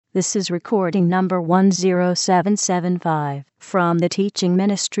This is recording number 10775 from the teaching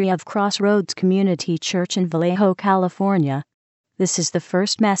ministry of Crossroads Community Church in Vallejo, California. This is the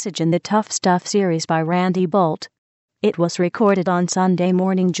first message in the Tough Stuff series by Randy Boldt. It was recorded on Sunday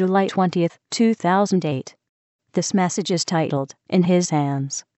morning, July 20th, 2008. This message is titled, In His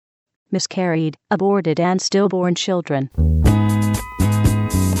Hands. Miscarried, aborted, and stillborn children.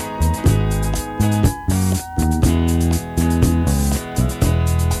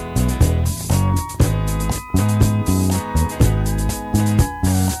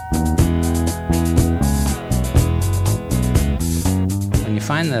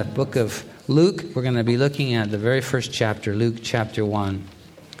 Find the book of Luke. We're going to be looking at the very first chapter, Luke chapter 1.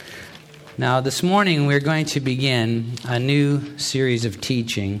 Now, this morning we're going to begin a new series of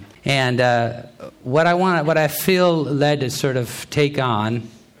teaching, and what I feel led to sort of take on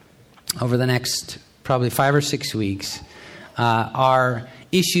over the next probably 5 or 6 weeks are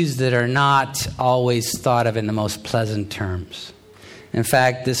issues that are not always thought of in the most pleasant terms. In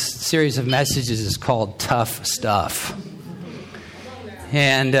fact, this series of messages is called Tough Stuff.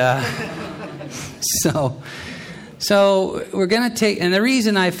 And so we're going to take, and the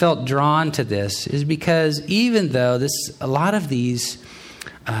reason I felt drawn to this is because even though a lot of these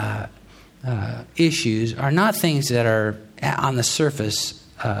issues are not things that are on the surface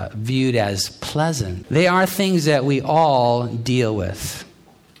viewed as pleasant, they are things that we all deal with.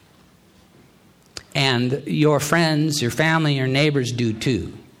 And your friends, your family, your neighbors do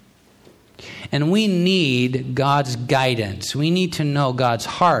too. And we need God's guidance. We need to know God's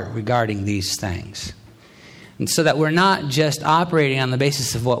heart regarding these things. And so that we're not just operating on the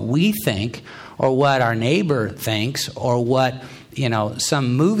basis of what we think or what our neighbor thinks or what,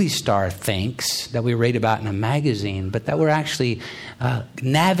 some movie star thinks that we read about in a magazine, but that we're actually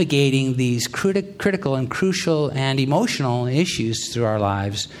navigating these critical and crucial and emotional issues through our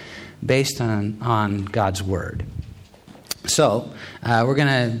lives based on God's Word. So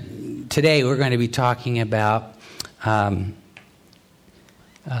Today we're going to be talking about the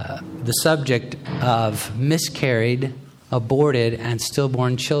subject of miscarried, aborted, and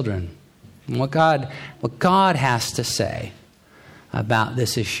stillborn children. And what God has to say about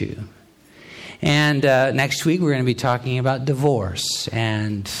this issue. And next week we're going to be talking about divorce.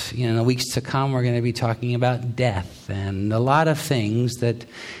 And in the weeks to come we're going to be talking about death and a lot of things that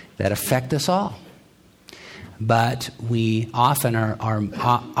affect us all. But we often are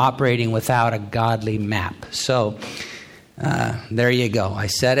operating without a godly map. So there you go. I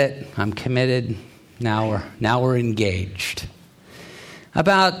said it. I'm committed. Now we're engaged.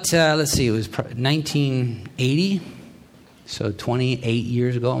 About it was 1980, so 28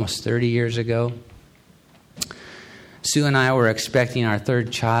 years ago, almost 30 years ago. Sue and I were expecting our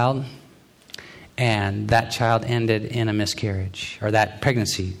third child, and that child ended in a miscarriage, or that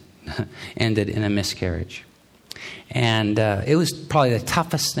pregnancy ended in a miscarriage. And it was probably the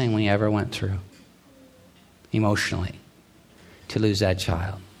toughest thing we ever went through, emotionally, to lose that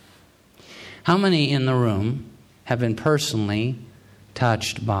child. How many in the room have been personally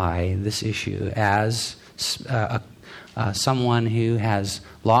touched by this issue as someone who has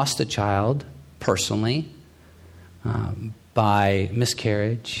lost a child personally by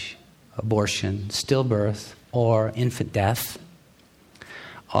miscarriage, abortion, stillbirth, or infant death?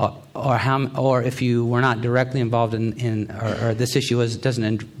 Or if you were not directly involved or this issue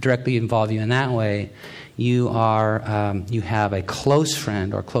doesn't directly involve you in that way, you have a close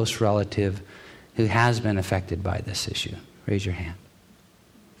friend or close relative who has been affected by this issue. Raise your hand.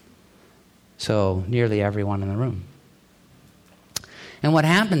 So nearly everyone in the room. And what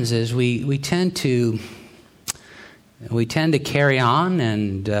happens is we tend to carry on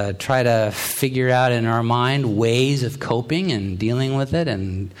and try to figure out in our mind ways of coping and dealing with it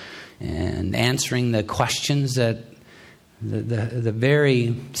and answering the questions that the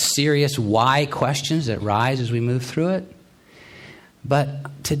very serious why questions that rise as we move through it.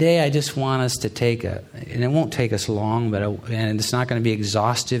 But today I just want us to and it won't take us long, and it's not going to be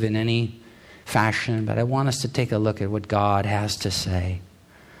exhaustive in any fashion, but I want us to take a look at what God has to say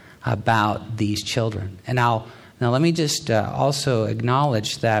about these children. And Now, let me just also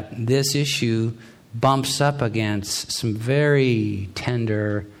acknowledge that this issue bumps up against some very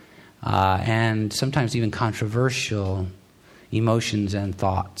tender and sometimes even controversial emotions and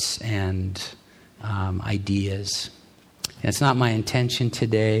thoughts and ideas. And it's not my intention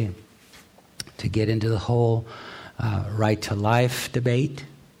today to get into the whole right to life debate,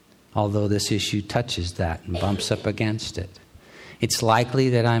 although this issue touches that and bumps up against it. It's likely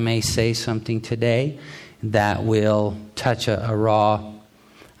that I may say something today that will touch a raw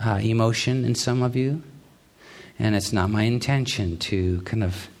emotion in some of you. And it's not my intention to kind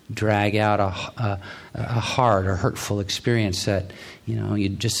of drag out a hard or hurtful experience that,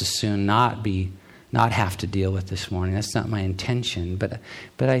 you'd just as soon not have to deal with this morning. That's not my intention. But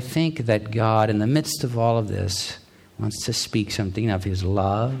I think that God, in the midst of all of this, wants to speak something of His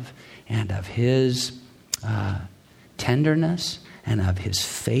love and of His tenderness and of His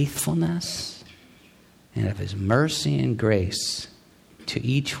faithfulness and of His mercy and grace to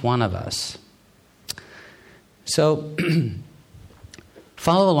each one of us. So,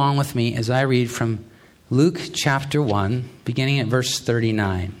 follow along with me as I read from Luke chapter 1, beginning at verse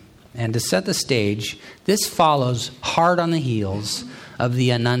 39. And to set the stage, this follows hard on the heels of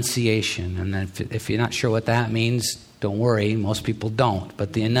the Annunciation. And if you're not sure what that means, don't worry, most people don't.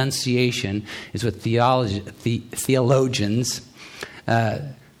 But the Annunciation is what theologians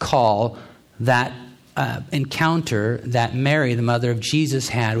call that encounter that Mary, the mother of Jesus,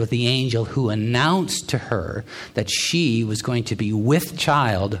 had with the angel who announced to her that she was going to be with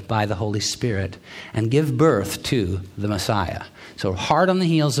child by the Holy Spirit and give birth to the Messiah. So hard on the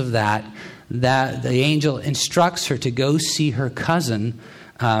heels of that the angel instructs her to go see her cousin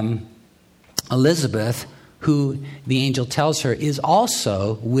Elizabeth, who the angel tells her is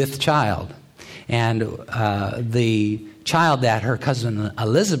also with child. And the child that her cousin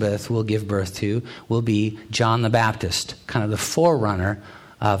Elizabeth will give birth to will be John the Baptist, kind of the forerunner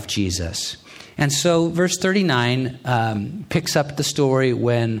of Jesus. And so verse 39 picks up the story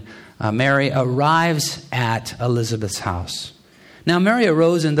when Mary arrives at Elizabeth's house. Now Mary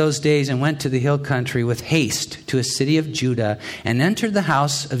arose in those days and went to the hill country with haste to a city of Judah and entered the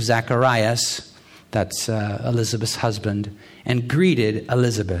house of Zacharias, that's Elizabeth's husband, and greeted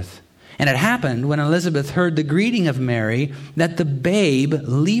Elizabeth. And it happened when Elizabeth heard the greeting of Mary that the babe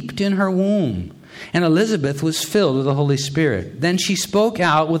leaped in her womb. And Elizabeth was filled with the Holy Spirit. Then she spoke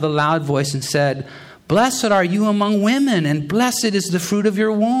out with a loud voice and said, "Blessed are you among women, and blessed is the fruit of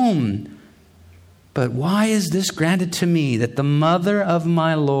your womb. But why is this granted to me, that the mother of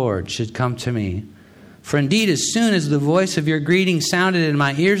my Lord should come to me? For indeed, as soon as the voice of your greeting sounded in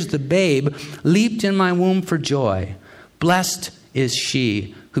my ears, the babe leaped in my womb for joy. Blessed is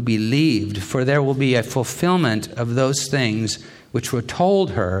she who believed, for there will be a fulfillment of those things which were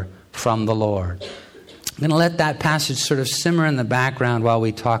told her from the Lord." I'm going to let that passage sort of simmer in the background while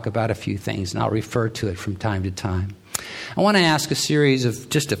we talk about a few things, and I'll refer to it from time to time. I want to ask a series of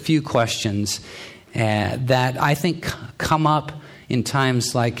just a few questions that I think come up in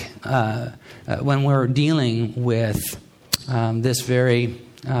times like when we're dealing with this very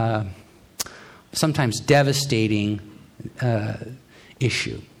sometimes devastating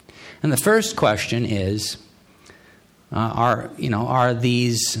issue. And the first question is, what are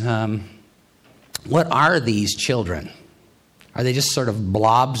these children? Are they just sort of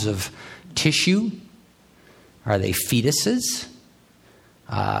blobs of tissue? Are they fetuses?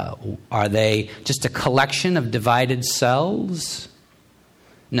 Are they just a collection of divided cells?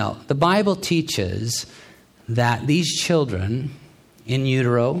 No, the Bible teaches that these children in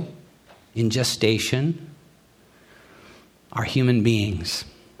utero, in gestation, are human beings.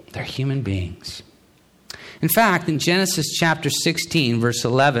 They're human beings. In fact, in Genesis chapter 16, verse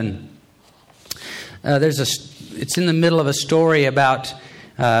 11, it's in the middle of a story about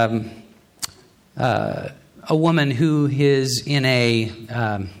a woman who is in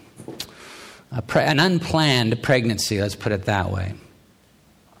an unplanned pregnancy, let's put it that way.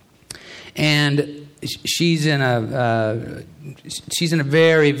 And she's in a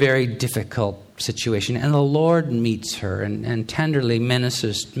very, very difficult situation, and the Lord meets her and tenderly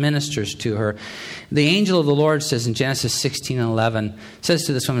ministers to her. The angel of the Lord says in Genesis 16:11, says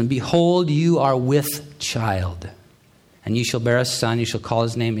to this woman, "Behold, you are with child, and you shall bear a son. You shall call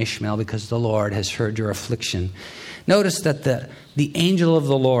his name Ishmael, because the Lord has heard your affliction." Notice that the angel of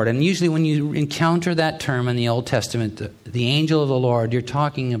the Lord, and usually when you encounter that term in the Old Testament, the angel of the Lord, you're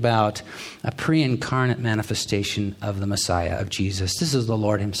talking about a pre-incarnate manifestation of the Messiah, of Jesus. This is the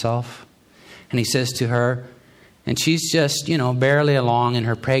Lord himself. And he says to her, and she's just, barely along in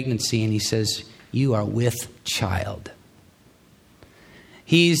her pregnancy, and he says, "You are with child."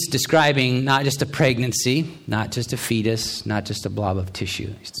 He's describing not just a pregnancy, not just a fetus, not just a blob of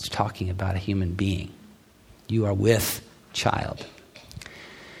tissue. He's talking about a human being. You are with child.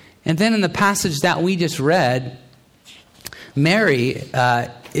 And then in the passage that we just read, Mary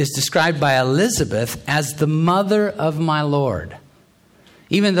is described by Elizabeth as the mother of my Lord,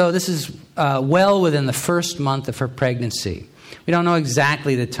 even though this is well within the first month of her pregnancy. We don't know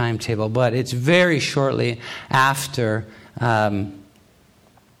exactly the timetable, but it's very shortly after the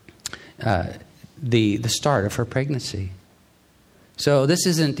start of her pregnancy. So this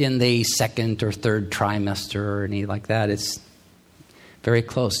isn't in the second or third trimester or anything like that. It's very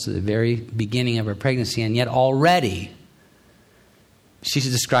close to the very beginning of her pregnancy, and yet already she's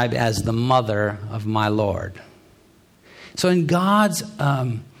described as the mother of my Lord. So in God's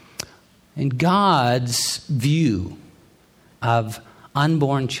view of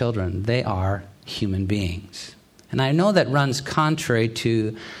unborn children, they are human beings. And I know that runs contrary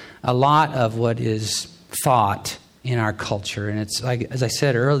to a lot of what is thought in our culture. And it's like, as I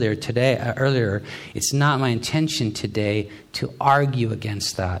said earlier, it's not my intention today to argue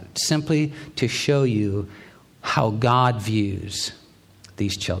against that, simply to show you how God views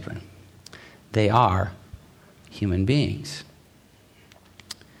these children. They are human beings.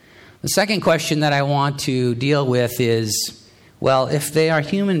 The second question that I want to deal with is, well, if they are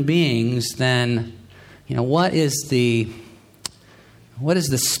human beings, then, what is the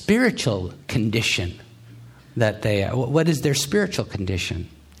spiritual condition that they are? What is their spiritual condition?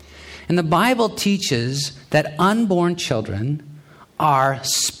 And the Bible teaches that unborn children are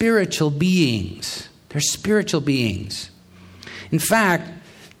spiritual beings. They're spiritual beings. In fact,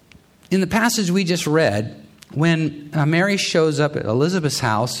 in the passage we just read, when Mary shows up at Elizabeth's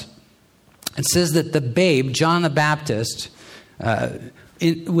house, it says that the babe, John the Baptist,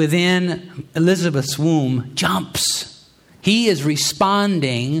 within Elizabeth's womb, jumps. He is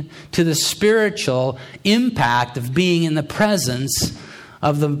responding to the spiritual impact of being in the presence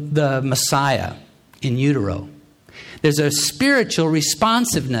of the Messiah in utero. There's a spiritual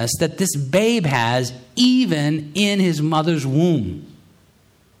responsiveness that this babe has even in his mother's womb.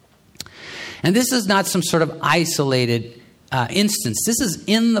 And this is not some sort of isolated instance. This is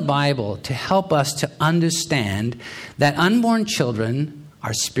in the Bible to help us to understand that unborn children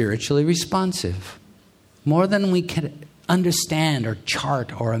are spiritually responsive, more than we can understand or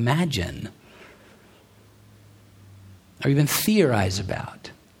chart or imagine or even theorize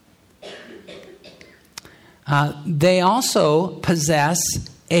about. They also possess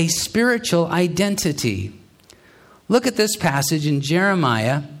a spiritual identity. Look at this passage in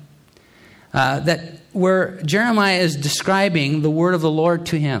Jeremiah, where Jeremiah is describing the word of the Lord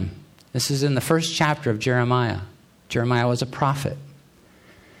to him. This is in the first chapter of Jeremiah. Jeremiah was a prophet.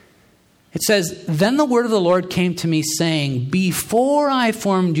 It says, "Then the word of the Lord came to me, saying, Before I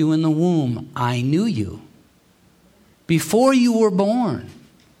formed you in the womb, I knew you. Before you were born,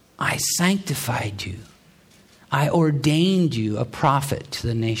 I sanctified you. I ordained you a prophet to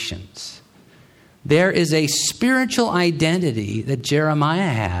the nations." There is a spiritual identity that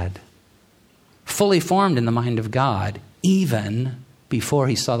Jeremiah had, fully formed in the mind of God, even before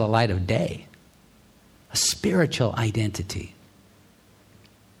he saw the light of day. A spiritual identity.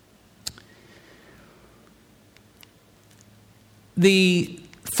 The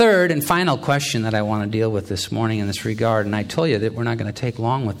third and final question that I want to deal with this morning in this regard, and I told you that we're not going to take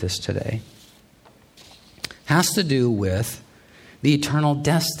long with this today, has to do with the eternal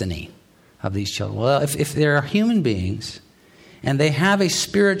destiny of these children. Well, if there are human beings and they have a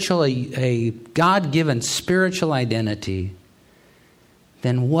God-given spiritual identity,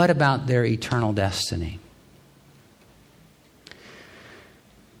 then what about their eternal destiny?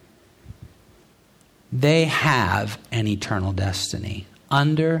 They have an eternal destiny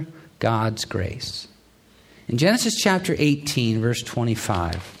under God's grace. In Genesis chapter 18, verse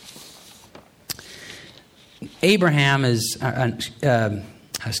 25, Abraham is kind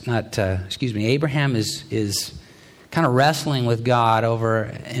of wrestling with God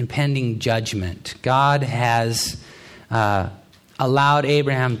over impending judgment. God has allowed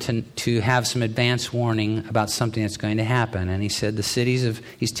Abraham to have some advance warning about something that's going to happen. And he said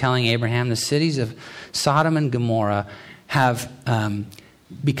he's telling Abraham, the cities of Sodom and Gomorrah have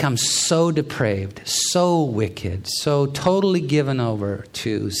become so depraved, so wicked, so totally given over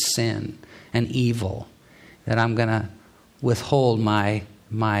to sin and evil that I'm going to withhold my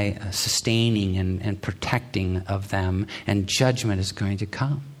sustaining and protecting of them, and judgment is going to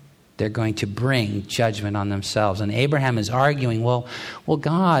come. They're going to bring judgment on themselves. And Abraham is arguing, well,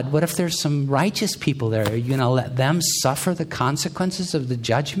 God, what if there's some righteous people there? Are you going to let them suffer the consequences of the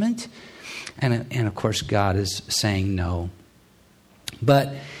judgment? And of course, God is saying no.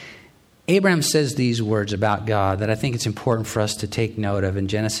 But Abraham says these words about God that I think it's important for us to take note of in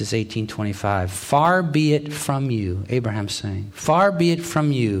Genesis 18:25. Far be it from you, Abraham's saying, far be it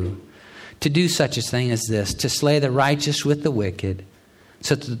from you to do such a thing as this, to slay the righteous with the wicked,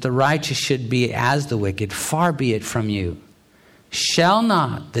 so that the righteous should be as the wicked. Far be it from you. Shall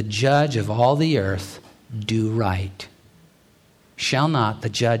not the judge of all the earth do right? Shall not the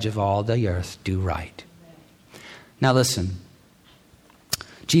judge of all the earth do right? Now listen.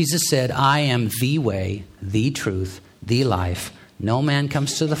 Jesus said, I am the way, the truth, the life. No man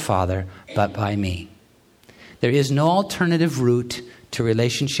comes to the Father but by me. There is no alternative route to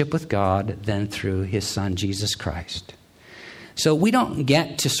relationship with God than through his Son, Jesus Christ. So we don't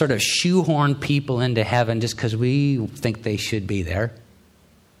get to sort of shoehorn people into heaven just because we think they should be there.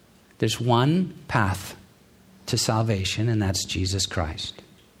 There's one path to salvation, and that's Jesus Christ.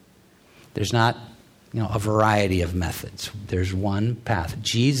 There's not, a variety of methods. There's one path.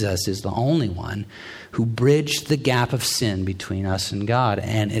 Jesus is the only one who bridged the gap of sin between us and God.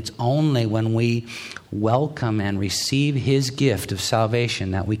 And it's only when we welcome and receive his gift of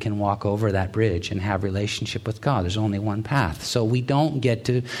salvation that we can walk over that bridge and have relationship with God. There's only one path. So we don't get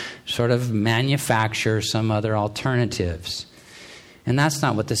to sort of manufacture some other alternatives. And that's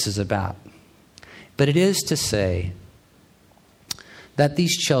not what this is about. But it is to say that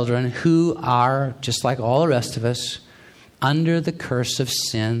these children who are, just like all the rest of us, under the curse of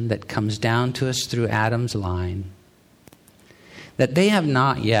sin that comes down to us through Adam's line, that they have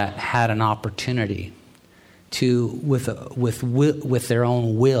not yet had an opportunity to, with their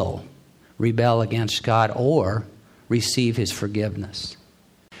own will, rebel against God or receive his forgiveness.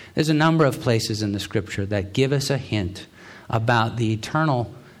 There's a number of places in the Scripture that give us a hint about the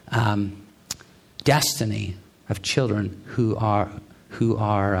eternal destiny of children who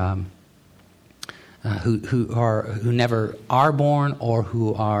never are born or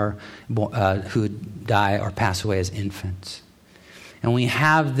who die or pass away as infants. And we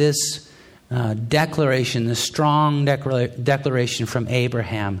have this declaration, this strong declaration from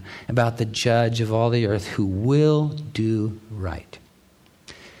Abraham about the judge of all the earth who will do right.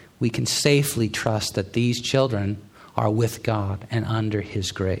 We can safely trust that these children are with God and under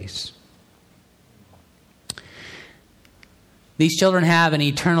his grace. These children have an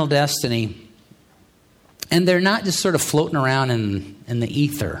eternal destiny, and they're not just sort of floating around in the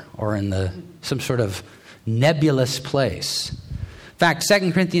ether or in some sort of nebulous place. In fact,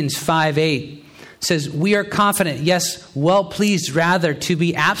 2 Corinthians 5:8 says, "We are confident, yes, well pleased rather to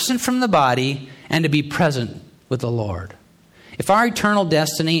be absent from the body and to be present with the Lord." If our eternal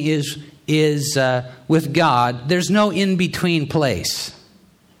destiny is with God, there's no in-between place.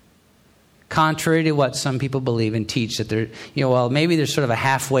 Contrary to what some people believe and teach, that maybe there's sort of a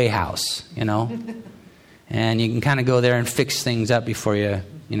halfway house, and you can kind of go there and fix things up before you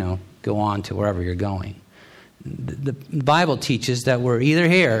go on to wherever you're going. The Bible teaches that we're either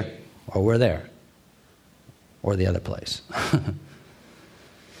here or we're there or the other place.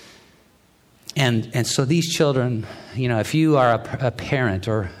 And so these children, if you are a parent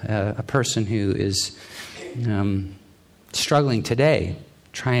or a person who is struggling today,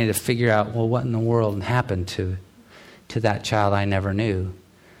 trying to figure out, well, what in the world happened to that child I never knew,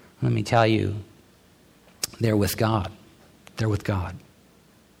 let me tell you, they're with God. They're with God.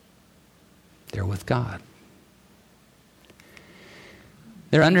 They're with God.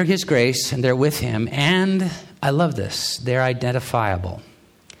 They're under his grace, and they're with him, and I love this, they're identifiable.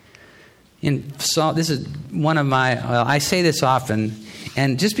 This is one of I say this often,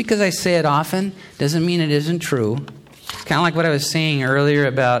 and just because I say it often doesn't mean it isn't true. It's kind of like what I was saying earlier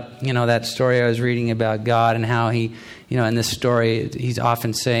about, that story I was reading about God and how he, in this story, he's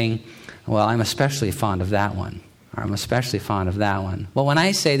often saying, well, I'm especially fond of that one, or I'm especially fond of that one. Well, when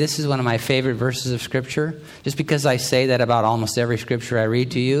I say this is one of my favorite verses of Scripture, just because I say that about almost every Scripture I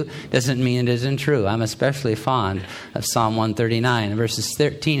read to you, doesn't mean it isn't true. I'm especially fond of Psalm 139. Verses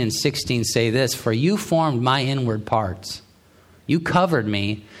 13 and 16 say this, "For you formed my inward parts. You covered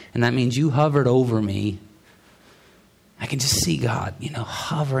me," and that means you hovered over me. I can just see God,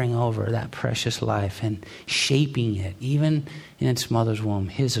 hovering over that precious life and shaping it, even in its mother's womb,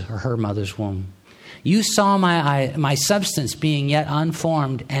 his or her mother's womb. "You saw my substance being yet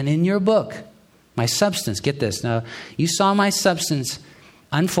unformed, and in your book," my substance, get this now, "you saw my substance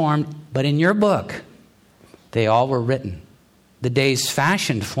unformed, but in your book they all were written, the days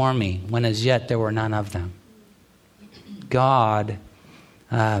fashioned for me, when as yet there were none of them." God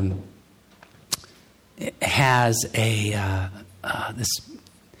has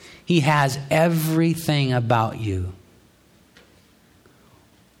he has everything about you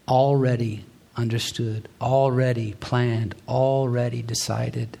already understood, already planned, already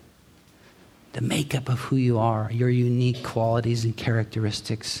decided. The makeup of who you are, your unique qualities and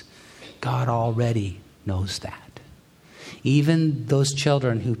characteristics, God already knows that. Even those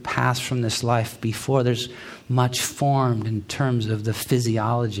children who pass from this life before there's much formed in terms of the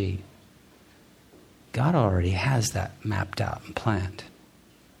physiology, God already has that mapped out and planned.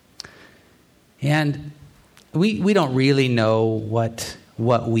 And we don't really know what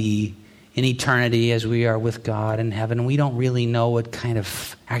we, in eternity as we are with God in heaven, we don't really know what kind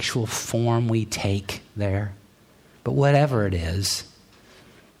of actual form we take there. But whatever it is,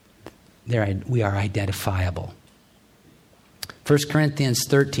 we are identifiable. 1 Corinthians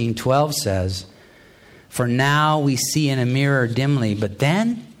 13:12 says, "For now we see in a mirror dimly, but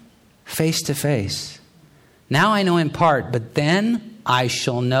then face to face. Now I know in part, but then I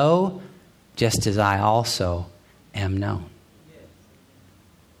shall know just as I also am known."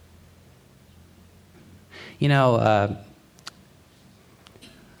 You know,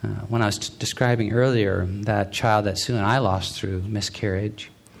 when I was describing earlier that child that Sue and I lost through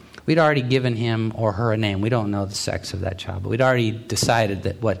miscarriage, we'd already given him or her a name. We don't know the sex of that child, but we'd already decided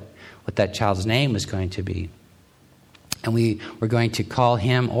that what that child's name was going to be. And we were going to call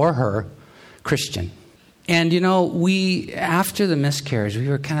him or her Christian. And, you know, after the miscarriage, we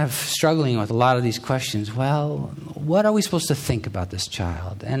were kind of struggling with a lot of these questions. Well, what are we supposed to think about this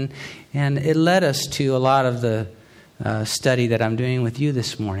child? And it led us to a lot of the study that I'm doing with you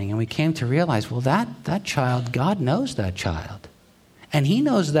this morning. And we came to realize, well, that child, God knows that child. And He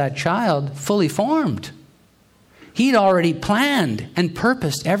knows that child fully formed. He'd already planned and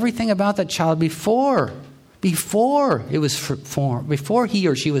purposed everything about that child before it was formed, before he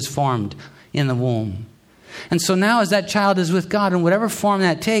or she was formed in the womb. And so now as that child is with God, in whatever form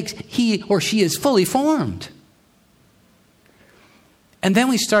that takes, he or she is fully formed. And then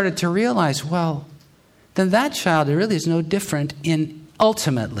we started to realize, well, then that child really is no different in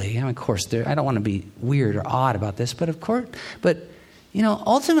ultimately, and of course, I don't want to be weird or odd about this, but you know,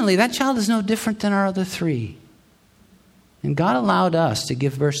 ultimately that child is no different than our other three. And God allowed us to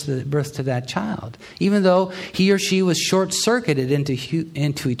give birth to that child. Even though he or she was short-circuited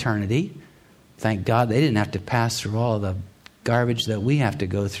into eternity, thank God they didn't have to pass through all of the garbage that we have to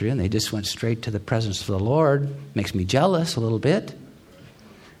go through, and they just went straight to the presence of the Lord. Makes me jealous a little bit.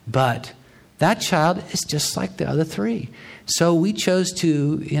 But that child is just like the other three. So we chose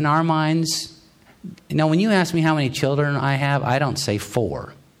to, in our minds, you know, when you ask me how many children I have, I don't say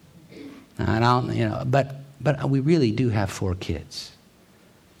 4. I don't, you know, but we really do have 4 kids.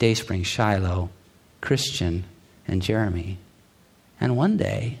 Dayspring, Shiloh, Christian, and Jeremy. And one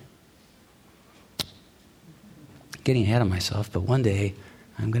day, getting ahead of myself, but one day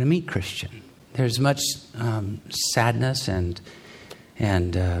I'm going to meet Christian. There's much sadness and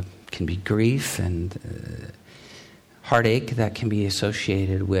can be grief and heartache that can be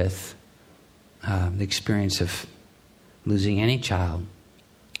associated with the experience of losing any child.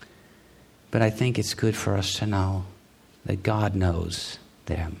 But I think it's good for us to know that God knows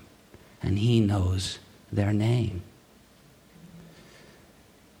them and He knows their name.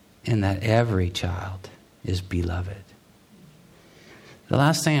 And that every child is beloved. The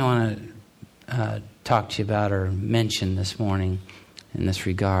last thing I want to talk to you about or mention this morning in this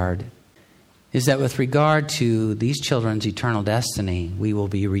regard is that with regard to these children's eternal destiny, we will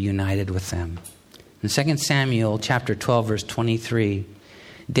be reunited with them. In 2 Samuel chapter 12, verse 23,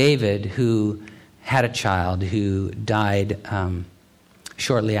 David, who had a child who died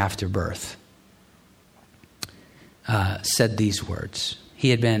shortly after birth, said these words. He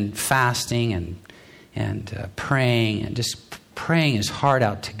had been fasting and praying and just praying his heart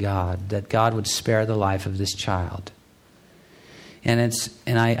out to God that God would spare the life of this child. And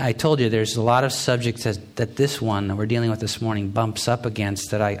I told you there's a lot of subjects that this one that we're dealing with this morning bumps up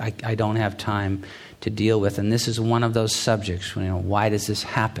against that I don't have time to deal with. And this is one of those subjects. You know, why does this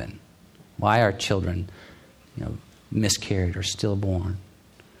happen? Why are children, you know, miscarried or stillborn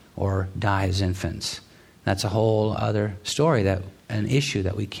or die as infants? That's a whole other story, an issue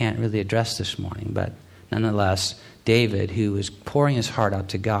that we can't really address this morning. But nonetheless, David, who was pouring his heart out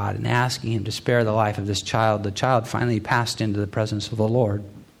to God and asking Him to spare the life of this child, the child finally passed into the presence of the Lord.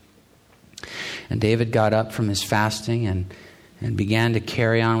 And David got up from his fasting and began to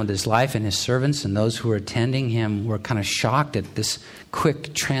carry on with his life, and his servants and those who were attending him were kind of shocked at this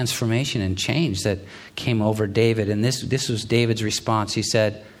quick transformation and change that came over David. And this was David's response. He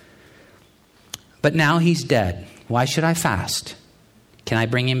said, "But now he's dead. Why should I fast? Can I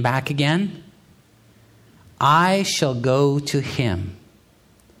bring him back again? I shall go to him,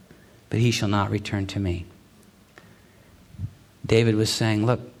 but he shall not return to me." David was saying,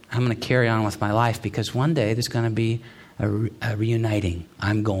 look, I'm going to carry on with my life because one day there's going to be a reuniting.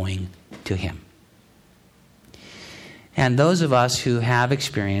 I'm going to him. And those of us who have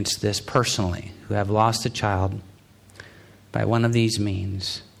experienced this personally, who have lost a child by one of these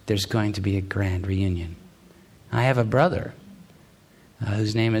means, there's going to be a grand reunion. I have a brother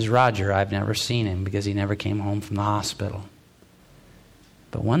whose name is Roger. I've never seen him because he never came home from the hospital.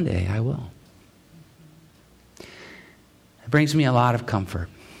 But one day I will. It brings me a lot of comfort.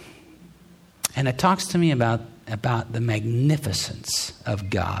 And it talks to me about the magnificence of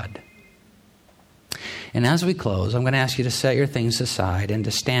God. And as we close, I'm going to ask you to set your things aside and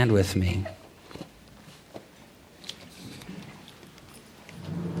to stand with me.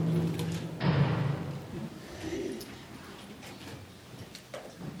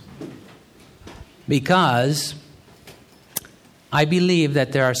 Because I believe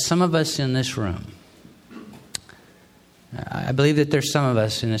that there are some of us in this room. I believe that there's some of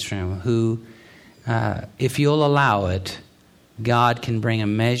us in this room who, if you'll allow it, God can bring a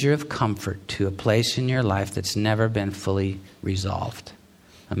measure of comfort to a place in your life that's never been fully resolved.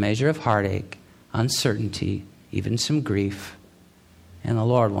 A measure of heartache, uncertainty, even some grief. And the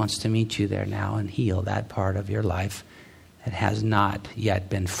Lord wants to meet you there now and heal that part of your life that has not yet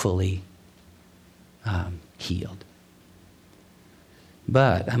been fully healed.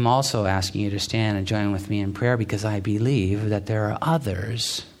 But I'm also asking you to stand and join with me in prayer, because I believe that there are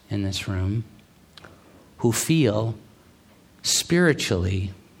others in this room who feel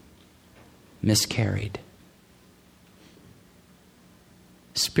spiritually miscarried,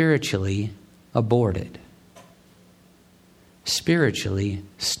 spiritually aborted, spiritually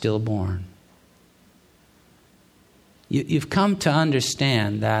stillborn. You've come to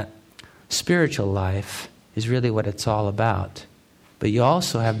understand that spiritual life is really what it's all about. But you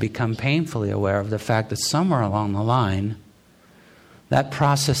also have become painfully aware of the fact that somewhere along the line, that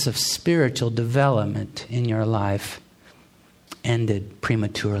process of spiritual development in your life ended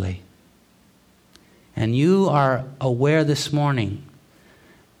prematurely. And you are aware this morning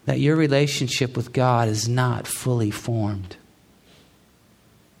that your relationship with God is not fully formed.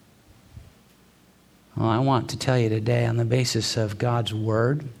 Well, I want to tell you today, on the basis of God's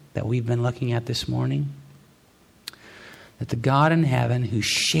Word that we've been looking at this morning, that the God in heaven who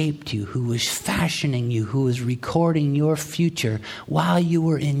shaped you, who was fashioning you, who was recording your future while you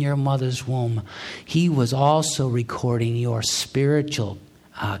were in your mother's womb, He was also recording your spiritual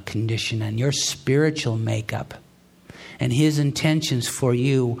condition and your spiritual makeup. And His intentions for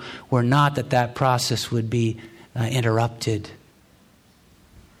you were not that process would be interrupted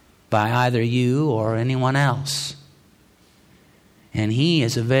by either you or anyone else. And He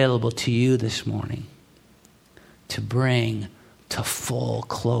is available to you this morning to bring to full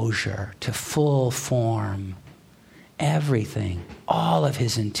closure, to full form, everything, all of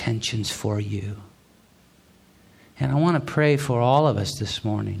His intentions for you. And I want to pray for all of us this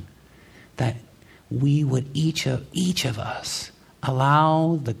morning that we would, each of us,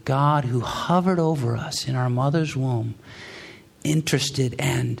 allow the God who hovered over us in our mother's womb, interested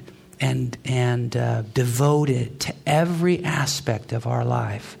and devoted to every aspect of our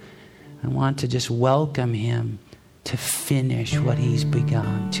life. I want to just welcome Him to finish what He's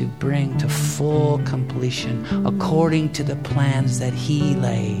begun, to bring to full completion according to the plans that He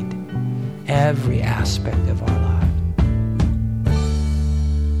laid, every aspect of our